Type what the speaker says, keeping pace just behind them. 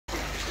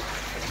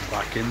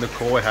back in the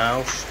koi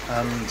house,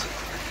 and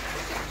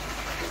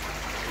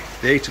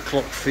the 8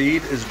 o'clock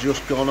feed has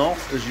just gone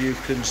off, as you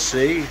can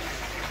see,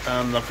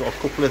 and I've got a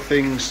couple of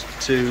things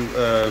to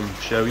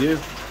show you.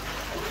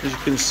 As you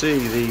can see,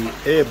 the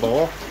air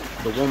bar,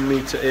 the 1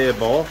 meter air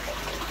bar,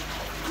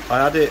 I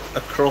had it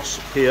across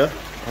here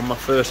on my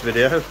first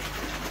video,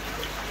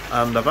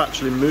 and I've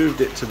actually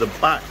moved it to the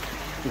back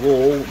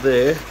wall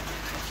there,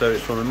 so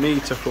it's from a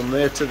meter from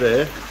there to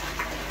there,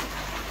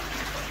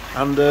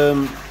 and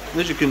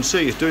as you can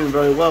see, it's doing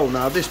very well.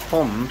 Now this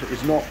pond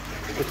is not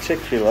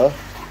particular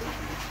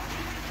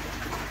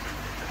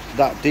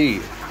that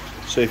deep,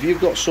 so if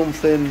you've got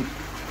something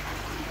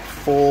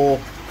 4,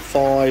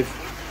 5,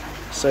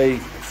 say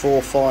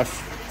 4,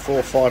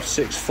 5,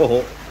 6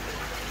 foot,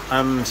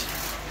 and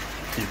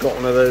you've got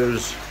one of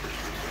those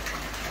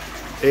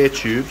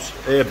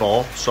air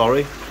bar,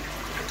 sorry,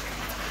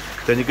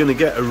 then you're going to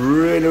get a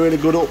really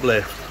good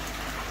uplift.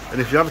 And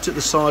if you have it at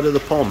the side of the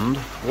pond,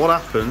 what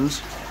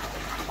happens,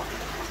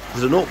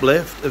 there's an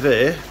uplift of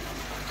air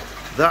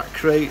that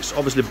creates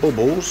obviously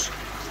bubbles.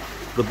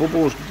 The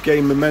bubbles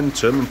gain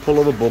momentum and pull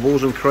other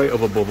bubbles and create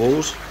other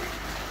bubbles,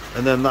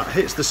 and then that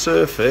hits the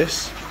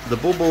surface. The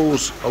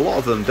bubbles, a lot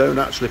of them don't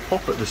actually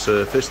pop at the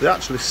surface,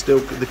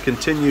 they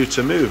continue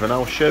to move, and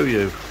I'll show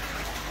you.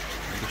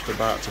 I'm just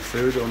about to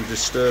food, don't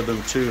disturb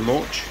them too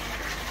much,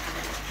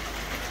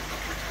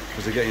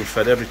 because they're getting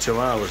fed every 2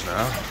 hours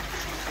now.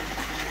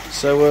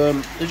 So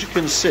as you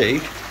can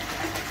see,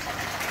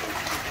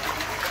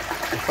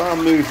 if I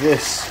move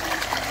this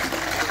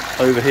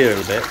over here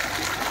a bit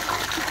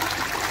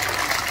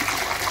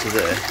to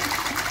there,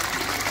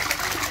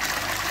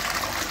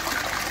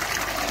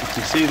 you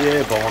can see the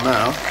air bar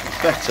now.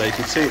 It's better, you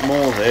can see it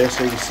more there,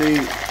 so you can see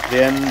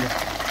the end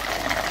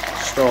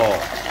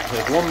start.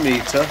 There's 1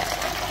 meter,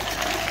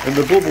 and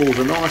the bubbles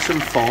are nice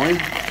and fine,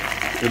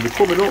 and they're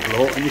coming up,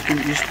 look, and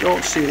you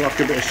start to see like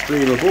a bit of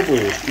stream of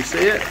bubbles. You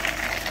see it?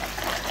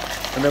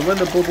 And then when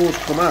the bubbles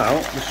come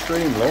out, the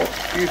stream, look,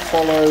 you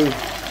follow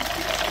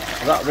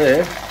that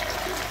there,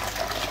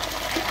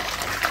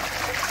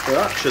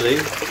 they're actually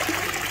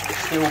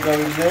still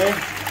going there.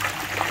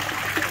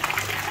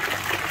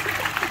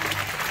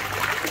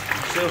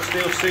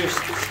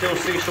 Still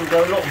see some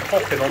going up and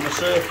popping on the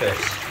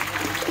surface.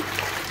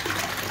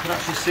 You can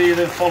actually see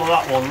them follow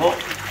that one, look.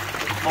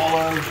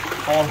 Follow,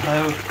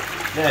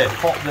 there,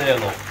 pop there,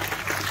 look.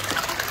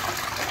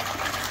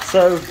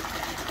 So,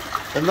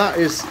 and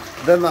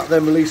that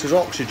then releases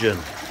oxygen.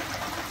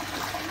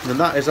 And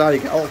that is how you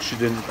get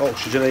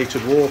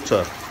oxygenated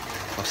water.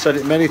 I've said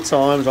it many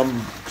times,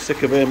 I'm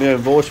sick of hearing my own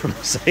voice when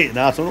I say it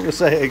now, so I'm not going to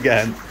say it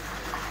again.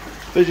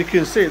 But as you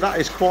can see, that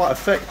is quite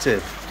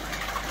effective.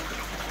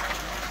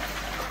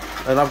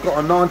 And I've got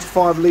a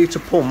 95 litre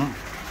pump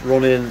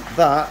running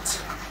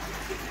that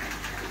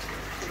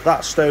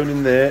stone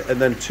in there, and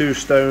then 2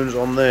 stones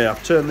on there.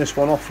 I've turned this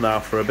one off now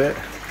for a bit,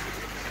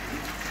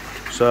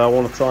 so I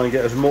want to try and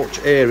get as much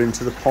air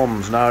into the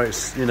ponds. Now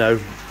it's, you know,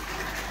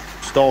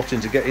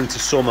 starting to get into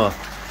summer,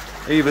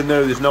 even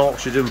though there's no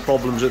oxygen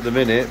problems at the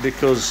minute,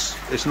 because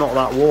it's not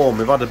that warm.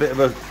 We've had a bit of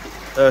a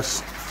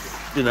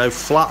you know,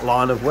 flat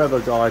line of weather,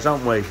 guys,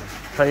 haven't we?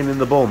 Pain in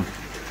the bum.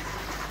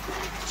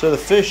 So the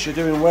fish are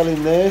doing well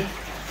in there.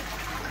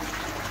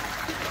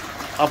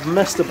 I've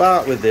messed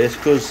about with this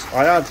because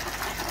I had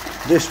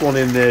this one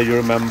in there, you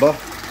remember,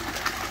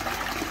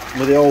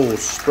 with the old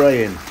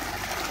spraying,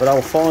 but I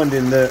was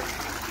finding that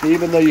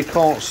even though you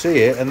can't see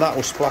it, and that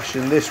was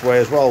splashing this way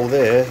as well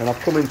there, and I've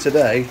come in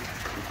today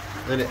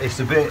and it's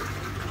a bit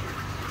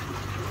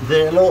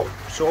there, look.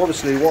 So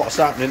obviously what's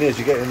happening is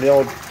you're getting the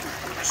odd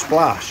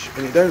splash,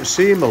 and it don't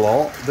seem a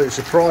lot, but it's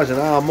surprising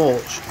how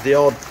much the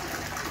odd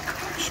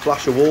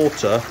splash of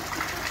water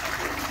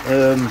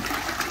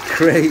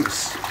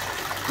creates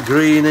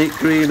green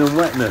and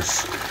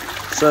wetness.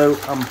 So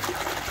I'm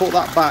put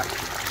that back,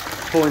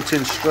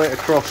 pointing straight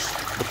across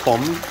the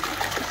pond.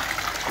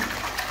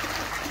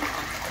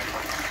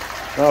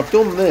 Now I've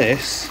done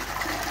this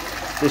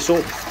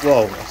up,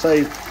 well, I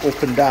say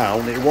up and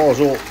down, it was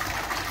up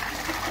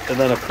and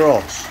then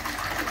across,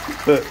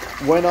 but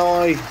when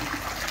I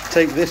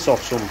take this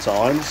off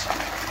sometimes,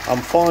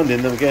 I'm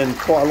finding them getting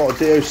quite a lot of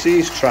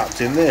DOCs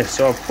trapped in this,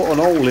 so I've put an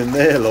hole in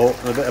there, look,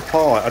 and a bit of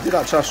pipe. I did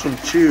actually have some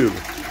tube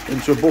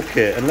into a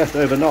bucket and left it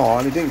overnight,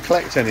 and it didn't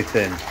collect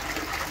anything.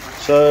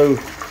 So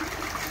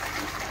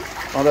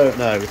I don't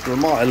know, we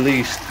might at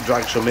least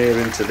drag some air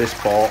into this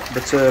part,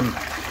 but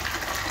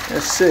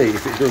let's see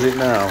if it does it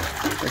now.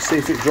 Let's see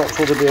if it drops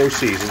all the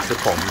DOCs into the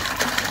pond.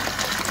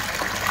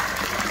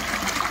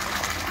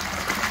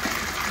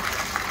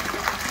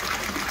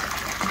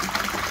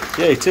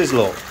 Yeah, it is,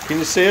 look. Can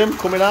you see them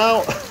coming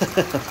out?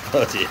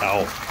 Bloody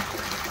hell.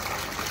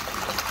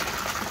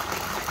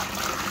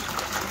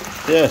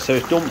 Yeah, so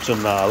it's dumped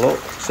them now, look.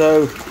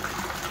 So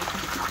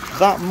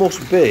that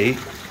must be,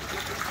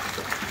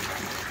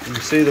 you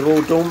can see they're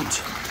all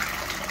dumped.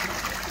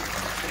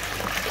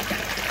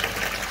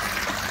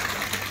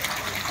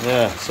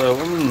 Yeah, so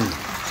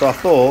so I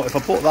thought if I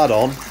put that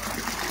on,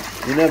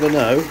 you never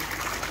know,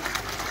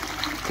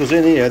 because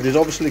in here there's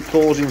obviously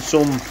causing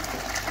some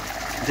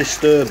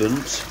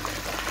disturbance.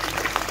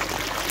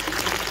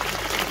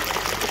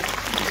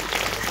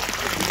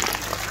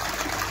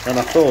 And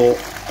I thought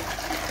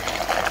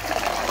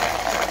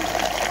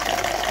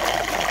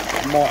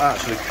it might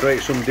actually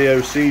create some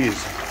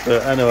DOCs,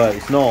 but anyway,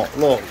 it's not.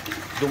 Look,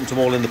 dumped them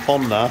all in the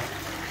pond now.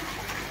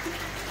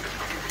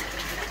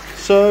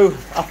 So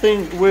I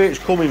think where it's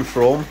coming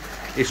from,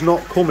 it's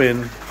not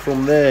coming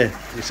from there.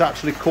 It's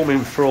actually coming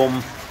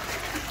from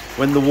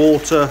when the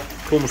water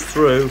comes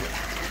through,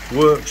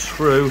 works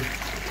through,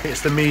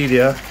 hits the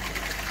media,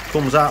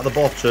 comes out the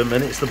bottom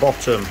and hits the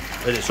bottom,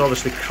 and it's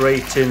obviously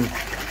creating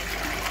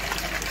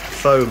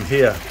foam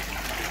here.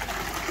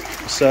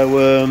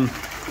 So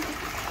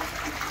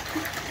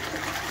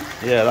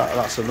yeah,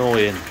 that's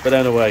annoying, but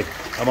anyway,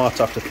 I might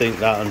have to think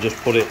that and just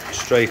put it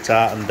straight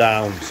out and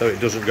down so it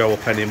doesn't go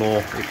up anymore.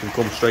 It can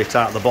come straight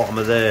out the bottom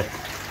of there.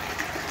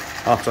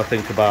 I have to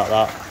think about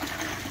that,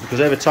 because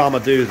every time I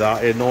do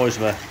that it annoys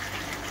me.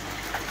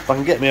 If I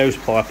can get my hose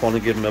pipe on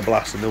and give them a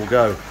blast and they'll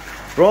go.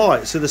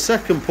 Right, so the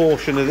second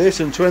portion of this,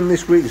 and to end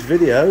this week's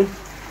video, I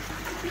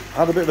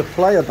had a bit of a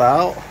play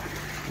about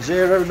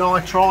zero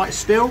nitrite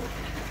still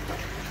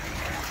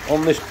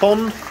on this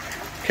pond,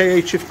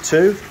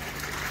 KHF2.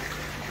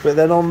 But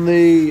then on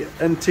the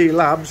NT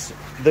Labs,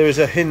 there is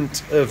a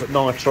hint of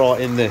nitrite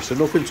in this, so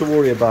nothing to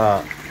worry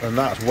about, and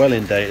that's well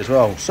in date as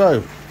well.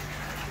 So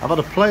I've had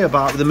a play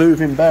about with the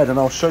moving bed, and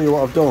I'll show you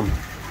what I've done.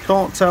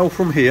 Can't tell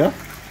from here,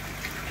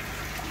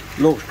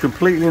 looks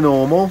completely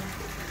normal,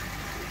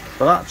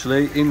 but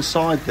actually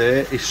inside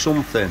there is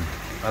something,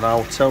 and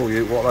I'll tell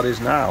you what that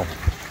is now.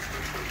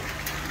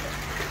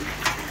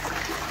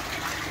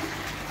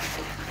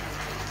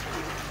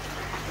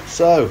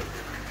 So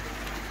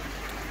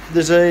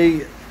there's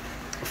a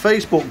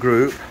Facebook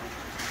group,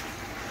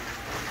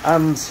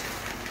 and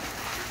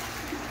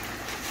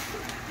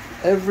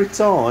every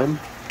time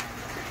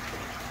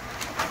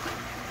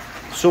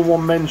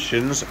someone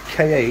mentions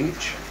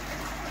KH,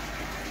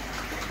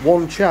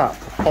 one chap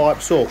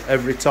pipes up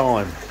every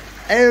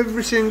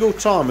single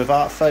time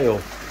without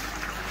fail,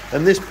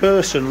 and this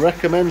person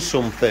recommends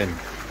something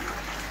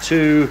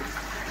to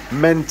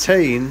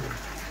maintain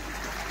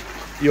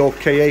your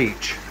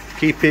KH,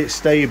 keep it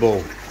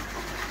stable.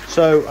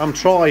 So I'm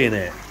trying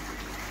it,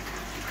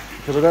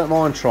 because I don't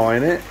mind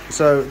trying it.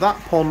 So that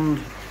pond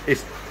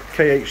is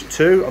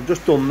KH2, I've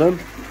just done them,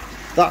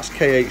 that's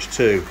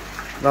KH2.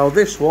 Now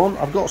this one,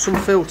 I've got some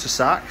filter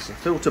sacks,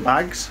 filter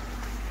bags,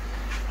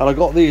 and I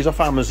got these off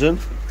Amazon.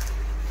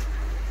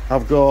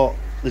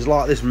 There's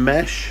like this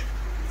mesh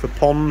for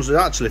ponds,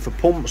 actually for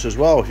pumps as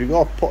well. If you've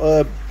got to put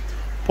a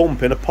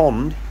pump in a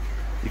pond,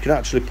 you can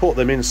actually put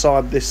them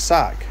inside this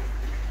sack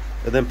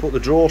and then put the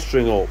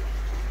drawstring up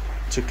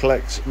to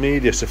collect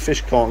media so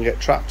fish can't get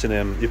trapped in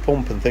him, your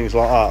pump and things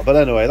like that. But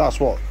anyway, that's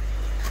what,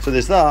 so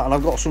there's that, and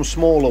I've got some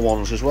smaller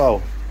ones as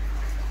well,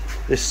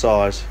 this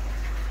size.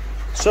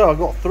 So I've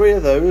got 3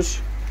 of those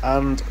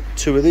and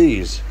 2 of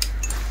these.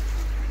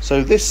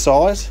 So this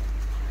size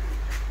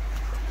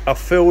I've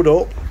filled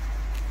up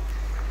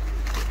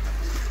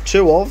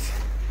 2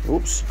 of,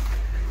 oops,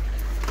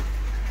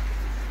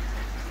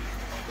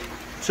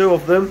 2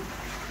 of them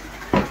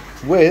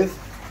with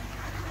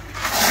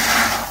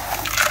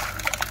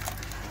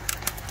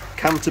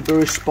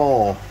Canterbury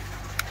Spar,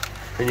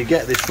 and you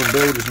get this from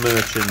builders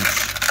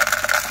merchants.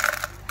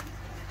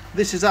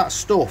 This is that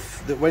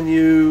stuff that when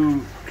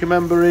you can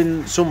remember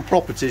in some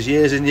properties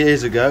years and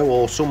years ago,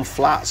 or some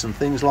flats and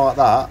things like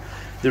that,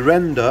 they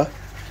render,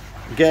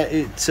 get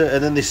it,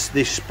 and then they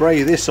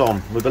spray this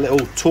on with a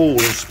little tool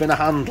and spin a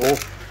handle,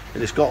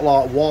 and it's got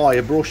like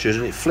wire brushes,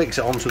 and it flicks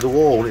it onto the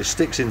wall and it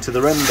sticks into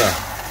the render.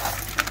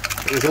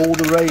 It was all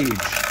the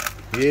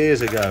rage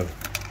years ago.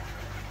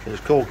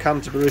 It's called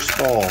Canterbury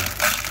Spar.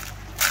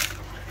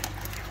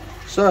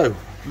 So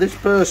this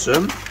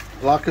person,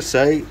 like I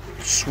say,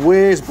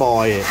 swears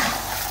by it.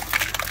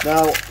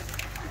 Now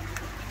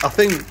I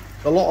think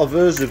a lot of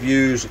us have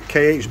used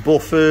KH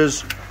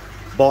buffers,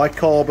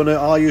 bicarbonate.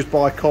 I use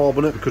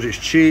bicarbonate because it's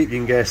cheap, you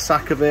can get a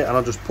sack of it, and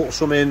I just put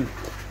some in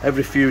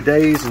every few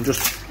days and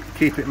just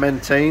keep it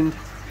maintained.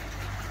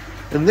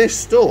 And this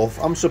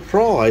stuff, I'm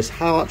surprised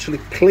how actually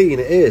clean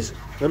it is,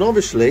 and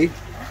obviously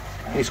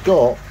it's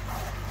got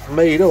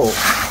made up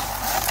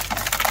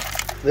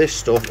this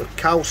stuff of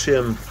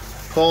calcium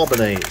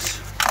carbonates.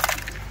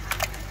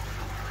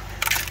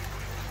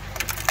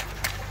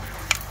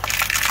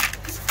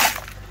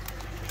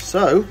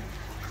 So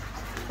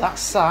that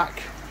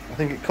sack, I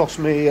think it cost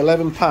me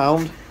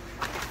 £11,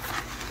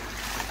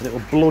 and it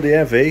was bloody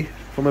heavy,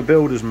 from a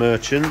builder's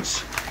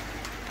merchants,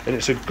 and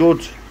it's a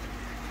good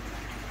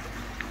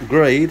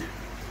grade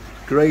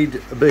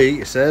B,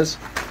 it says,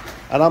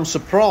 and I'm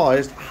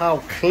surprised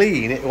how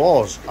clean it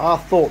was. I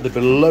thought there'd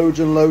be loads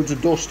and loads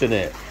of dust in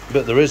it,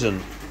 but there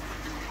isn't.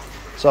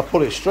 So I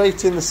put it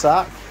straight in the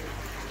sack,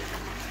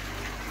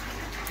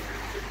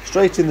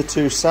 straight in the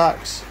 2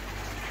 sacks,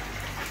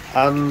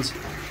 and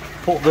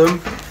put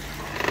them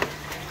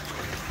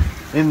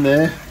in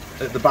there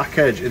at the back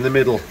edge in the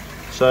middle.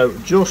 So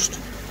just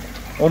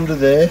under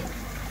there,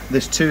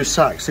 there's two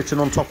sacks sitting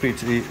on top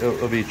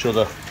of each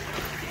other.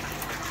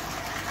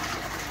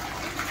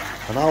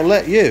 And I'll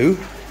let you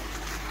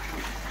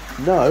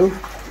know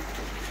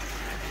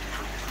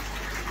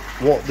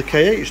what the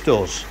KH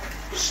does.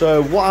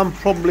 So what I'm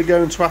probably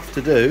going to have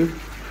to do,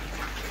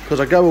 because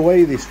I go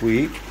away this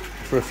week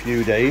for a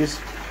few days,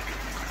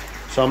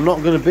 so I'm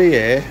not going to be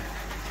here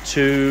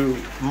to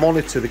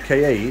monitor the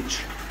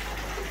KH,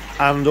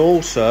 and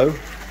also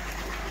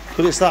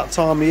because it's that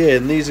time of year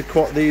and these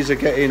are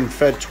getting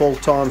fed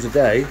 12 times a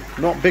day,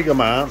 not big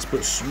amounts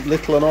but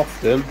little and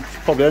often,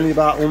 probably only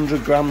about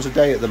 100 grams a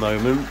day at the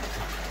moment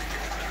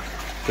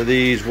for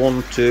these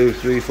 1, 2,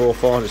 3, 4,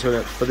 5, 6,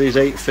 7, for these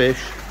 8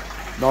 fish,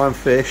 9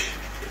 fish.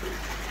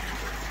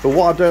 But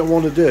what I don't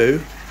want to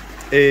do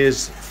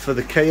is for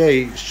the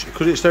KH,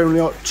 because it's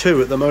only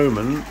 2 at the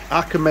moment,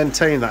 I can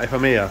maintain that if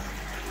I'm here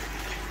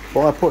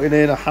by putting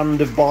in a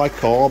hand of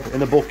bicarb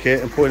in a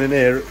bucket and putting in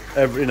here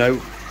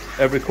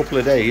every couple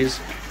of days.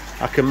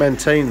 I can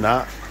maintain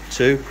that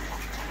too.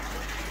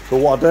 But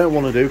what I don't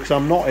want to do, because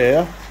I'm not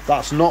here,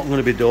 that's not going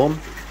to be done,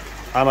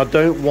 and I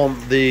don't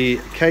want the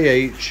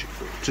KH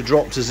to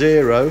drop to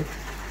 0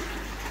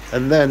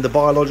 and then the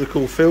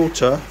biological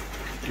filter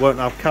won't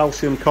have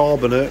calcium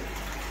carbonate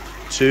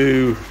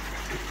to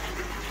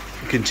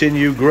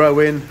continue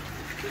growing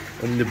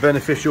and the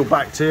beneficial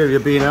bacteria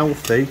being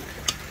healthy,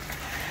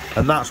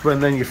 and that's when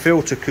then your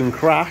filter can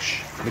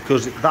crash,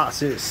 because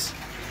that's its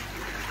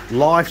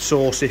life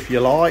source, if you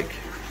like.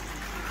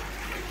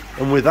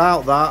 And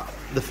without that,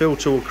 the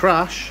filter will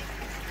crash.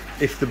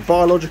 If the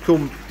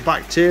biological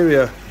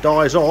bacteria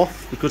dies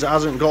off because it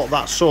hasn't got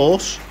that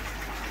source,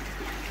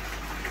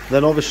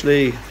 then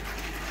obviously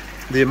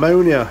the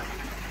ammonia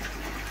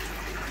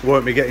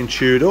won't be getting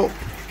chewed up,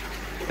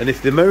 and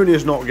if the ammonia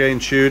is not getting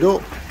chewed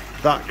up,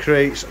 that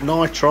creates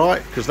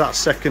nitrite, because that's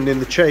second in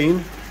the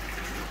chain,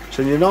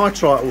 so your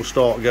nitrite will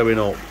start going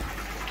up,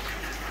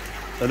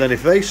 and then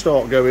if they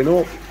start going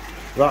up,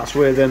 that's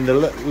where then the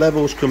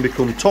levels can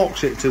become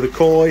toxic to the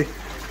koi,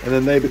 and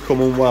then they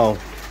become unwell,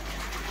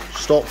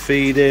 stop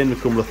feeding,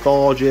 become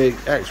lethargic,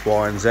 X,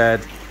 Y and Z.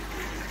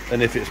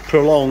 And if it's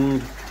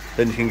prolonged,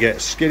 then you can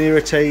get skin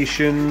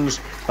irritations,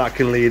 that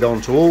can lead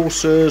on to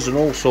ulcers and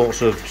all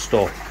sorts of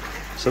stuff.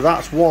 So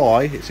that's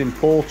why it's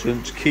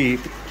important to keep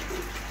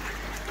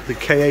the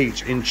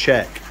KH in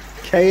check.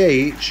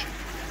 KH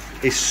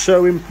is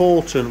so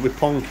important with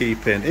pond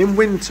keeping. In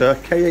winter,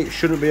 KH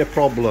shouldn't be a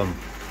problem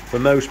for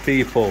most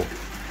people,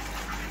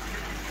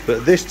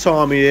 but this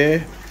time of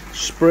year,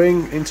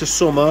 spring into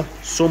summer,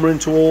 summer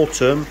into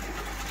autumn,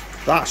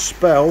 that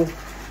spell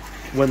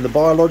when the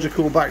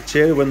biological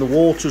bacteria, when the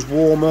water's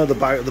warmer, the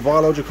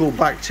biological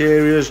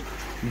bacteria's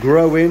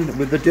growing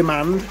with the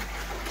demand.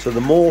 So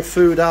the more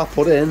food I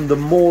put in, the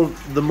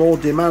more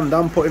demand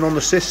I'm putting on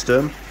the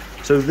system.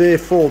 So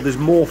therefore there's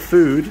more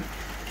food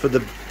for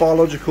the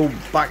biological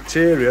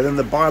bacteria, then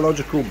the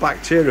biological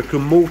bacteria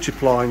can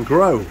multiply and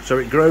grow. So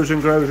it grows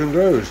and grows and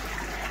grows.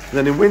 And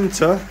then in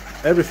winter,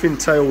 everything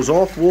tails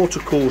off,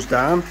 water cools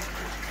down,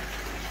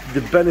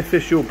 the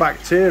beneficial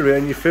bacteria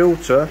in your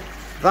filter,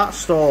 that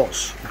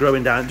starts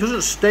growing down. It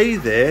doesn't stay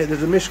there.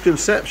 There's a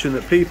misconception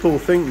that people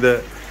think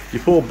that you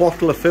pour a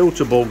bottle of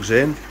filter bugs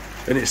in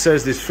and it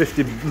says there's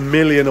 50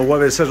 million or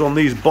whatever it says on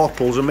these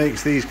bottles and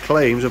makes these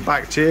claims of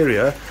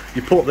bacteria.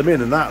 You put them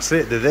in and that's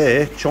it, they're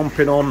there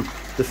chomping on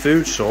the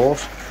food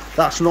source.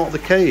 That's not the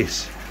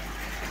case.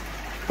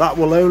 That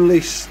will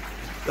only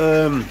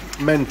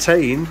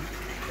maintain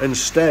and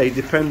stay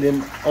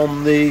depending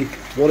on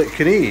what it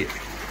can eat.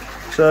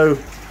 So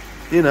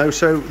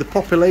so the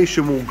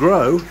population will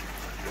grow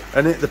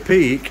and at the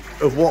peak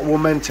of what will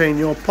maintain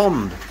your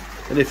pond,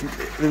 and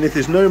if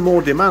there's no more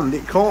demand,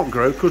 it can't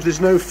grow because there's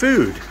no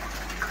food.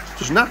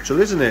 Just natural,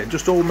 isn't it? It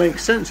just all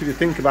makes sense if you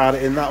think about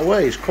it in that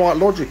way. It's quite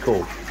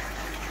logical.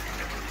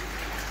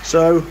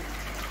 So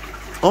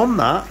on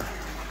that,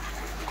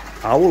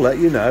 I will let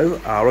you know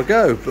how I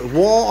go. But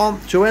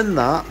to end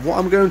that, what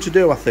I'm going to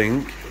do, I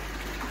think,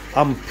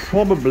 I'm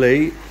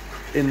probably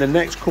in the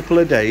next couple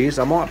of days,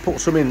 I might put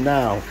some in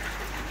now.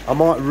 I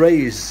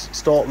might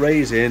start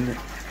raising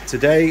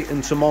today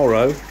and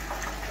tomorrow,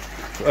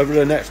 over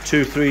the next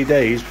 2-3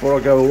 days before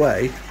I go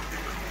away,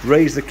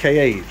 raise the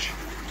KH.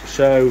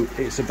 So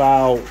it's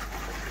about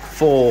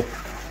 4,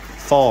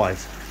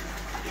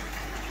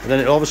 5. And then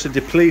it'll obviously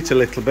deplete a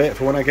little bit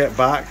for when I get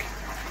back.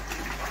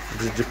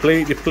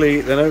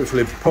 Deplete, then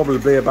hopefully probably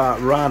be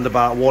round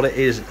about what it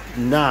is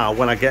now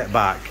when I get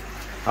back,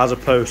 as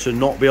opposed to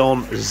not be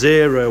on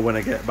 0 when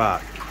I get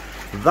back.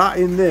 That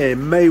in there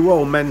may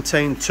well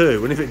maintain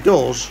 2, and if it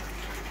does,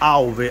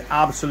 I'll be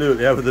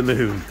absolutely over the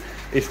moon.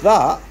 If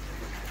that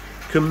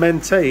can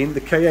maintain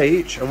the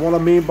KH, and what I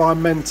mean by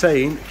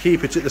maintain,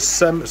 keep it at the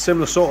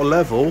similar sort of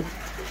level,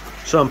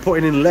 so I'm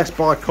putting in less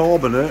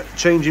bicarbonate,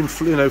 changing,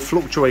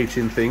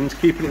 fluctuating things,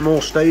 keeping it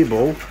more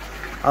stable,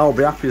 I'll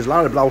be happy as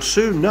Larry. But I'll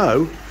soon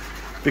know,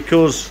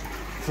 because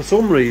for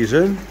some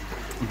reason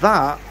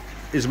that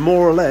is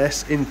more or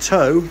less in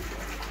tow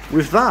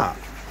with that,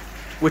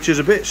 which is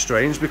a bit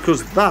strange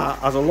because that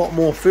has a lot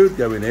more food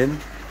going in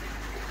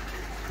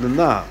than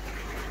that.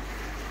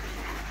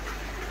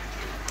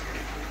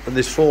 and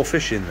there's 4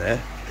 fish in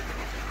there.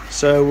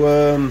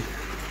 So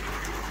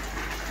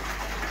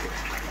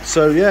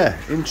so yeah,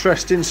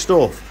 interesting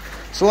stuff.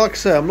 So like I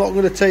say, I'm not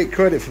going to take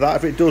credit for that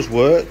if it does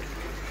work,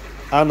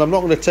 and I'm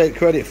not going to take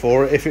credit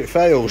for it if it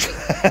fails.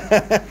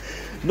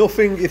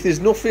 Nothing, if there's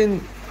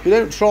nothing, if you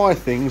don't try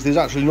things, there's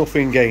actually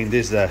nothing gained,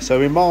 is there?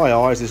 So in my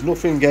eyes, there's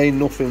nothing gained,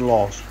 nothing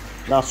lost.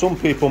 Now some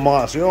people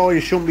might say, oh,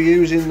 you shouldn't be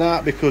using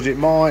that because it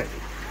might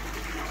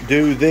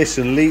do this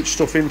and leach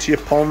stuff into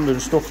your pond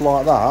and stuff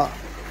like that.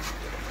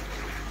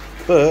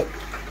 But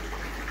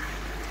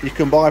you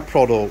can buy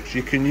products.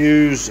 You can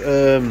use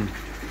there's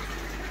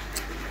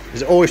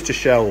oyster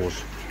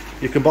shells.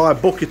 You can buy a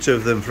bucket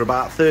of them for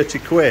about 30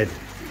 quid.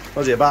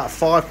 Was it about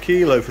 5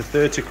 kilo for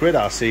 30 quid?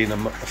 I've seen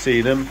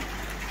them.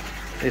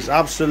 It's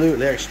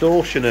absolutely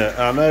extortionate.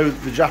 I know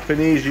the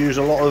Japanese use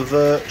a lot of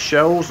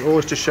shells,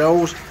 oyster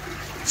shells,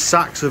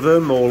 sacks of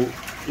them, or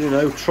you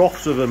know,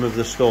 troughs of them of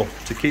the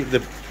stuff to keep the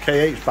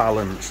KH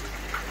balanced.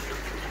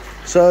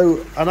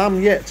 So, and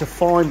I'm yet to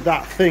find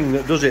that thing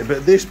that does it,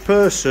 but this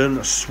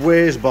person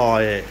swears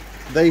by it.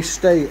 They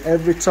state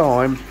every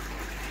time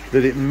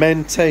that it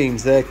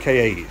maintains their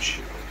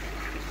KH.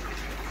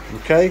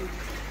 Okay,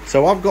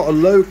 so I've got a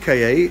low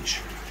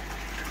KH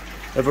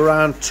of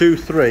around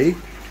 2-3.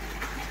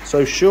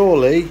 So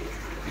surely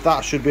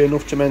that should be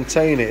enough to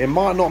maintain it. It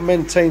might not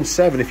maintain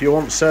 7 if you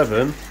want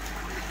 7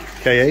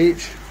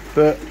 kH,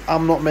 but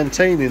I'm not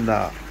maintaining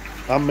that.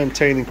 I'm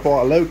maintaining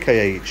quite a low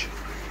kH.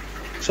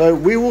 So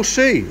we will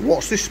see.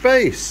 Watch this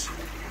space.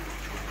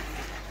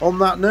 On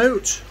that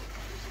note,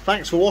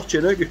 thanks for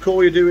watching. I hope your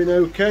core you're doing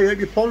okay. I hope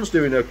your pond's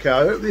doing okay.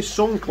 I hope this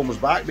sun comes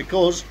back,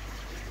 because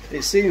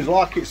it seems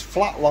like it's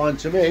flatline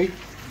to me.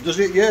 Does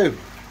it you?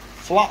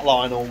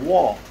 Flatline or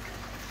what?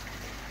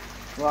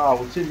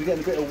 Wow, we seem to be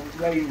getting a bit of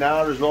rain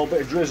now as well, a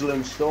bit of drizzle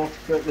and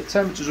stuff, but the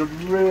temperatures are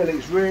really,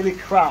 it's really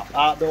crap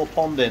outdoor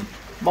ponding.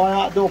 My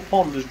outdoor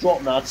pond has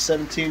dropped now to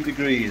 17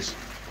 degrees.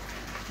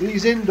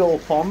 These indoor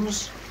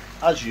ponds,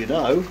 as you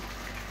know,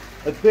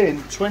 have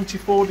been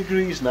 24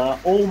 degrees now,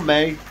 all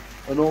May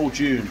and all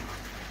June.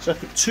 So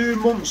for 2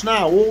 months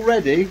now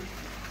already,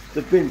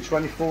 they've been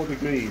 24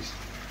 degrees.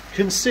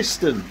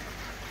 Consistent.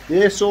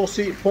 The air source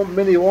heat pump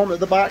mini one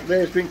at the back there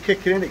has been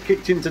kicking in. It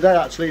kicked in today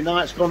actually, now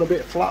it's gone a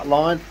bit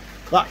flatline.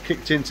 That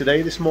kicked in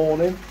today, this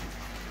morning.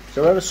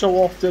 So ever so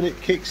often it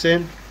kicks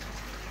in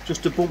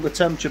just to bump the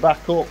temperature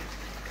back up.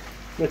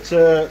 But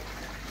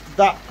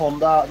that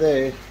pond out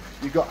there,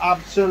 you've got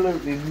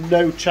absolutely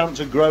no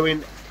chance of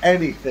growing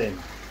anything.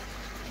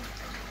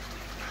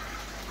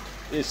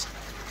 It's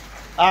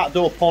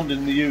outdoor pond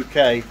in the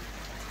UK.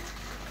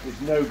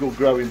 It's no good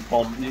growing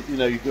pond. You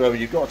know,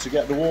 you've got to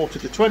get the water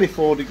to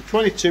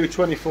 22,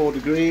 24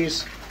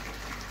 degrees.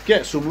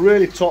 Get some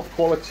really top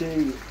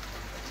quality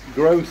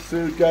growth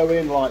food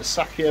going, like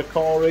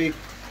Sakiyakari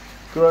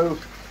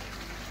growth,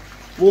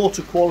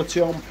 water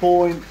quality on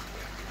point,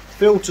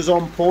 filters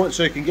on point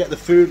so you can get the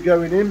food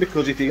going in,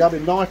 because if you're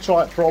having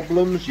nitrite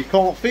problems you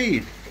can't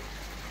feed.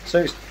 So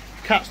it's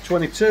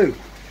catch-22.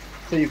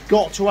 So you've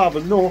got to have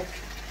enough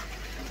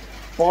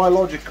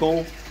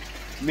biological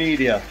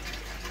media.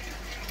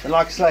 And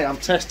like I say, I'm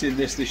testing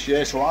this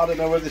year, so I don't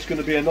know whether it's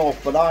going to be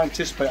enough, but I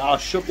anticipate I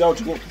should be able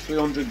to go up to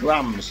 300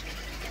 grams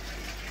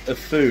of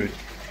food,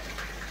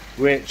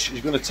 which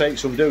is going to take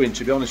some doing,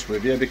 to be honest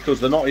with you, because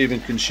they're not even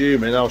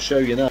consuming. I'll show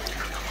you now.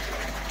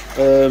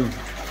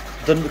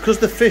 Because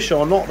the fish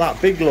are not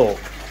that big, look.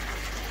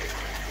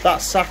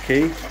 That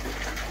Saki,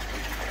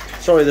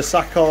 sorry, the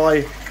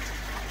Sakai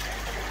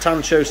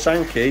Tancho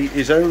Sanki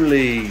is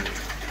only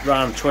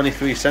around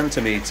 23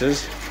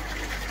 centimetres.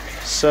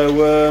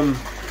 So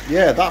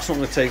yeah, that's not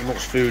going to take much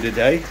food a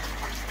day.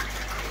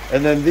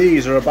 And then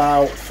these are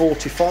about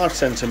 45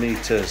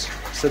 centimetres,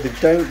 so they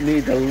don't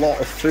need a lot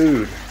of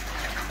food.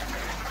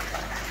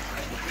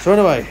 So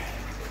anyway,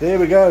 there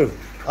we go.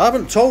 I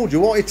haven't told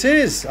you what it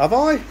is, have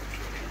I?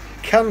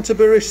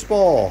 Canterbury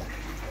Spar.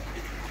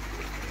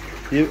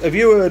 Have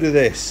you heard of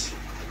this?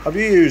 Have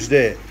you used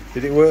it?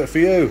 Did it work for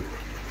you?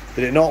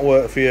 Did it not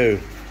work for you?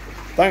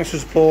 Thanks for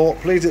support.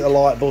 Please hit the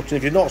like button.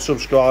 If you're not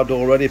subscribed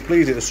already,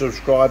 please hit the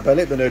subscribe bell,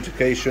 hit the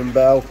notification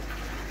bell,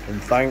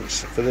 and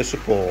thanks for the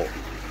support.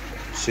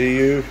 See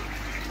you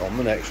on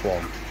the next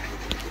one.